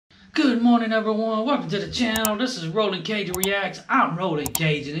Good morning, everyone. Welcome to the channel. This is Rolling Cajun Reacts. I'm Rolling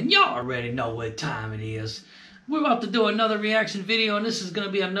Cajun, and y'all already know what time it is. We're about to do another reaction video, and this is going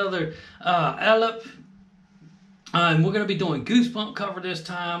to be another Alip. And we're going to be doing Goosebump cover this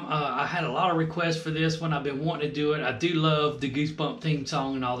time. I had a lot of requests for this one. I've been wanting to do it. I do love the Goosebump theme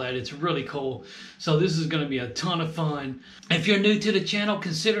song and all that. It's really cool. So this is going to be a ton of fun. If you're new to the channel,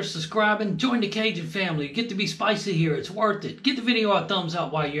 consider subscribing. Join the Cajun family. Get to be spicy here. It's worth it. Give the video a thumbs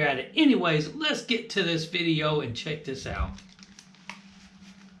up while you're at it. Anyways, let's get to this video and check this out.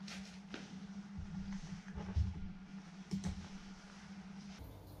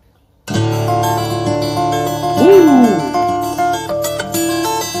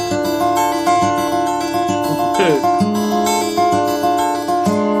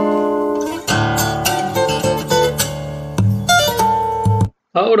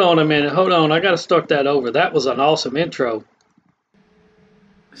 Hold on a minute, hold on, I gotta start that over. That was an awesome intro.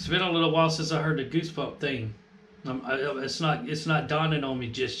 It's been a little while since I heard the Goosebump theme. It's not dawning on me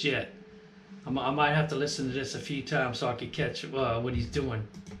just yet. I might have to listen to this a few times so I can catch what he's doing.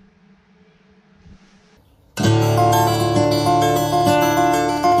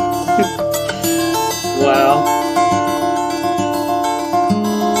 Wow.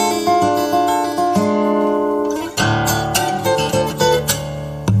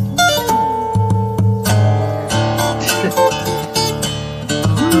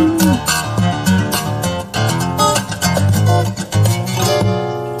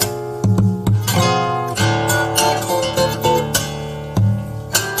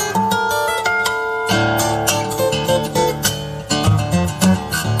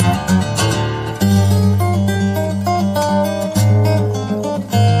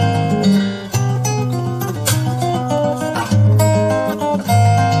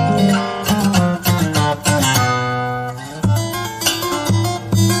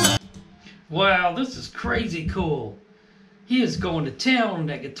 Wow, this is crazy cool. He is going to town on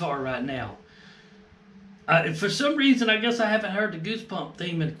that guitar right now. For some reason, I guess I haven't heard the Goosebump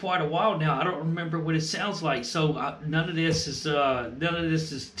theme in quite a while now. I don't remember what it sounds like, so none of this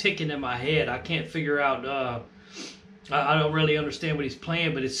is ticking in my head. I can't figure out. I don't really understand what he's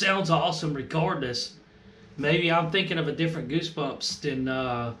playing, but it sounds awesome regardless. Maybe I'm thinking of a different Goosebumps than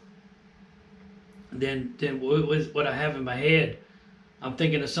what I have in my head. I'm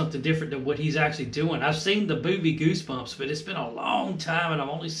thinking of something different than what he's actually doing. I've seen the movie Goosebumps, but it's been a long time, and I've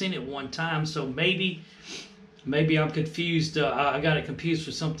only seen it one time. So maybe I'm confused. I got it confused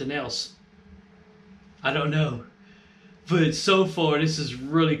for something else. I don't know. But so far, this is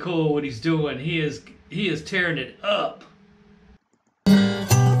really cool what he's doing. He is tearing it up.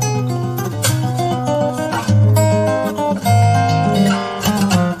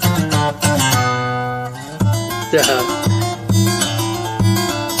 Yeah.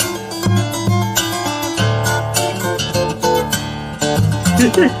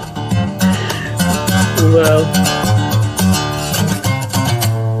 Well,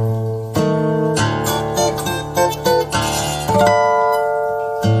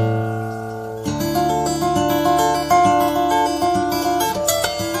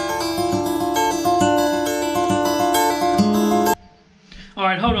 all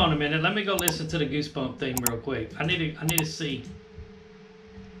right, hold on a minute. Let me go listen to the Goosebump thing real quick. I need to see.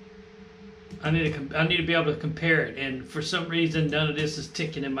 I need to be able to compare it, and for some reason none of this is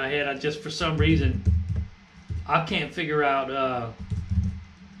ticking in my head. For some reason I can't figure out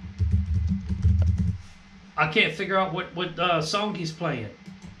what song he's playing.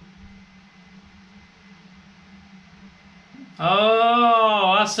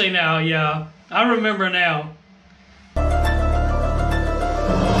 Oh, I see now. Yeah, I remember now.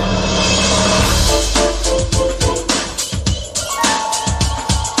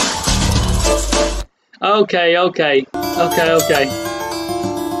 Okay. Hold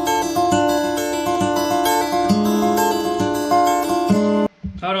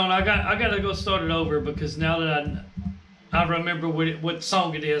on, I gotta go start it over because now that I remember what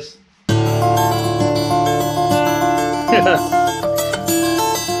song it is.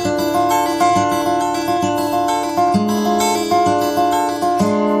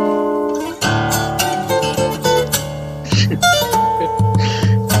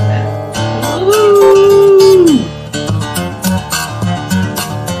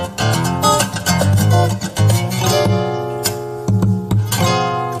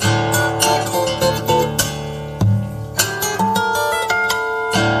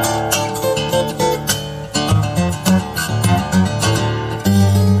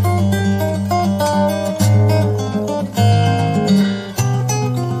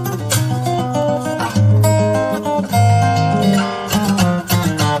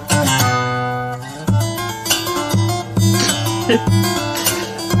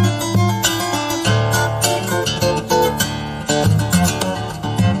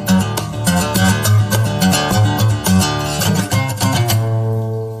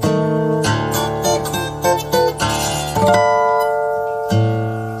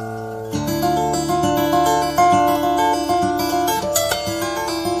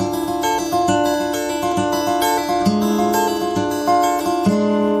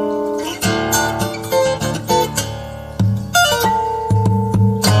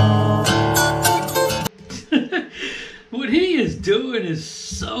 What he is doing is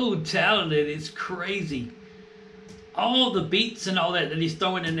so talented. It's crazy. All the beats and all that he's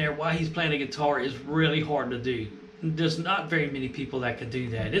throwing in there while he's playing the guitar is really hard to do. There's not very many people that can do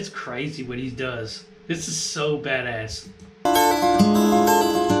that. It's crazy what he does. This is so badass.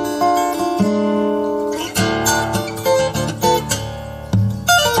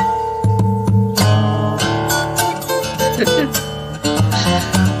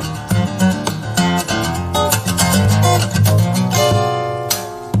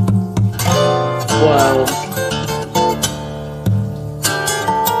 Wow.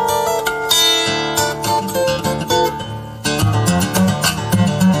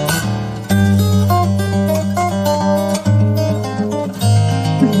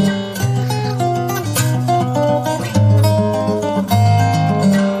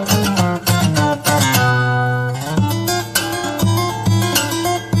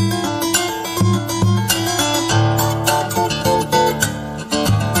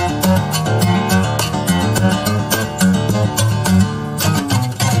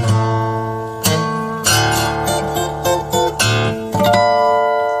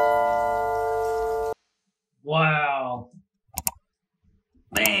 Wow.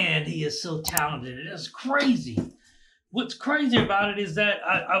 Man, he is so talented. It is crazy. What's crazy about it is that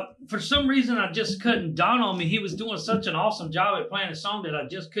I for some reason, I just couldn't dawn on me. He was doing such an awesome job at playing a song that I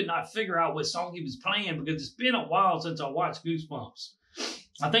just could not figure out what song he was playing, because it's been a while since I watched Goosebumps.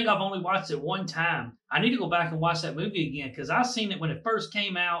 I think I've only watched it one time. I need to go back and watch that movie again, because I seen it when it first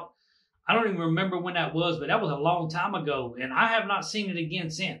came out. I don't even remember when that was, but that was a long time ago, and I have not seen it again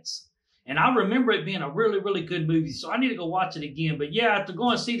since. And I remember it being a really, really good movie, so I need to go watch it again. But yeah, after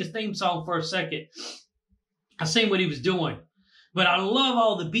going to see the theme song for a second, I seen what he was doing. But I love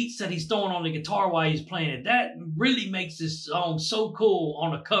all the beats that he's throwing on the guitar while he's playing it. That really makes this song so cool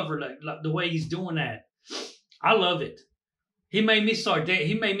on a cover, like the way he's doing that. I love it. He made me start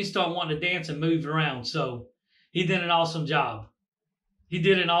wanting to dance and move around. So he did an awesome job. He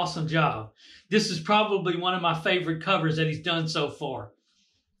did an awesome job. This is probably one of my favorite covers that he's done so far,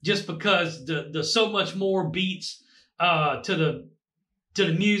 just because there's so much more beats to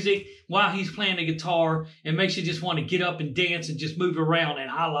the music while he's playing the guitar. It makes you just want to get up and dance and just move around, and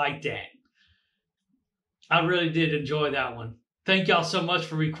I like that. I really did enjoy that one. Thank y'all so much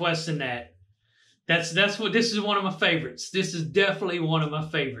for requesting that. This is one of my favorites. This is definitely one of my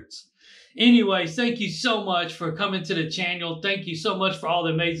favorites. Anyways, thank you so much for coming to the channel. Thank you so much for all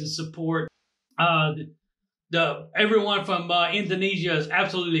the amazing support. Everyone from Indonesia is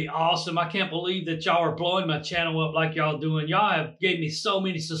absolutely awesome. I can't believe that y'all are blowing my channel up like y'all doing. Y'all have gave me so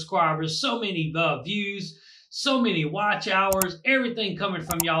many subscribers, so many views, so many watch hours. Everything coming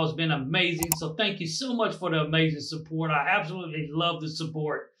from y'all has been amazing. So thank you so much for the amazing support. I absolutely love the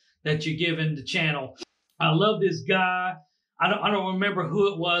support that you're giving the channel. I love this guy. I don't remember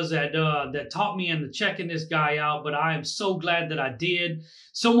who it was that taught me into checking this guy out, but I am so glad that I did.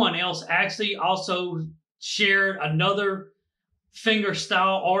 Someone else actually also shared another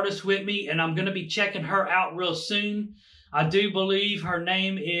fingerstyle artist with me, and I'm going to be checking her out real soon. I do believe her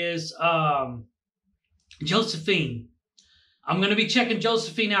name is Josephine. I'm going to be checking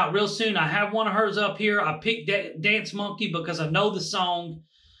Josephine out real soon. I have one of hers up here. I picked Dance Monkey because I know the song,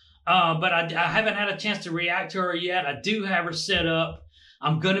 but I haven't had a chance to react to her yet. I do have her set up.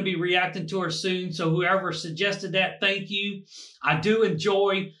 I'm going to be reacting to her soon, so whoever suggested that, thank you. I do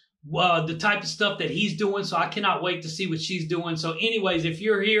enjoy the type of stuff that he's doing, so I cannot wait to see what she's doing. So anyways, if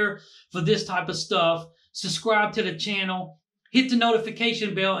you're here for this type of stuff, subscribe to the channel, hit the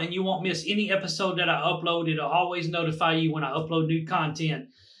notification bell, and you won't miss any episode that I upload. It'll always notify you when I upload new content.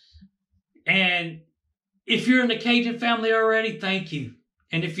 And if you're in the Cajun family already, thank you.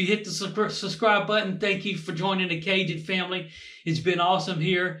 And if you hit the subscribe button, thank you for joining the Cajun family. It's been awesome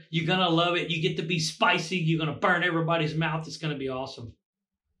here. You're going to love it. You get to be spicy. You're going to burn everybody's mouth. It's going to be awesome.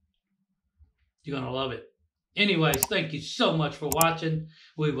 You're going to love it. Anyways, thank you so much for watching.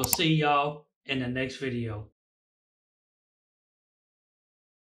 We will see y'all in the next video.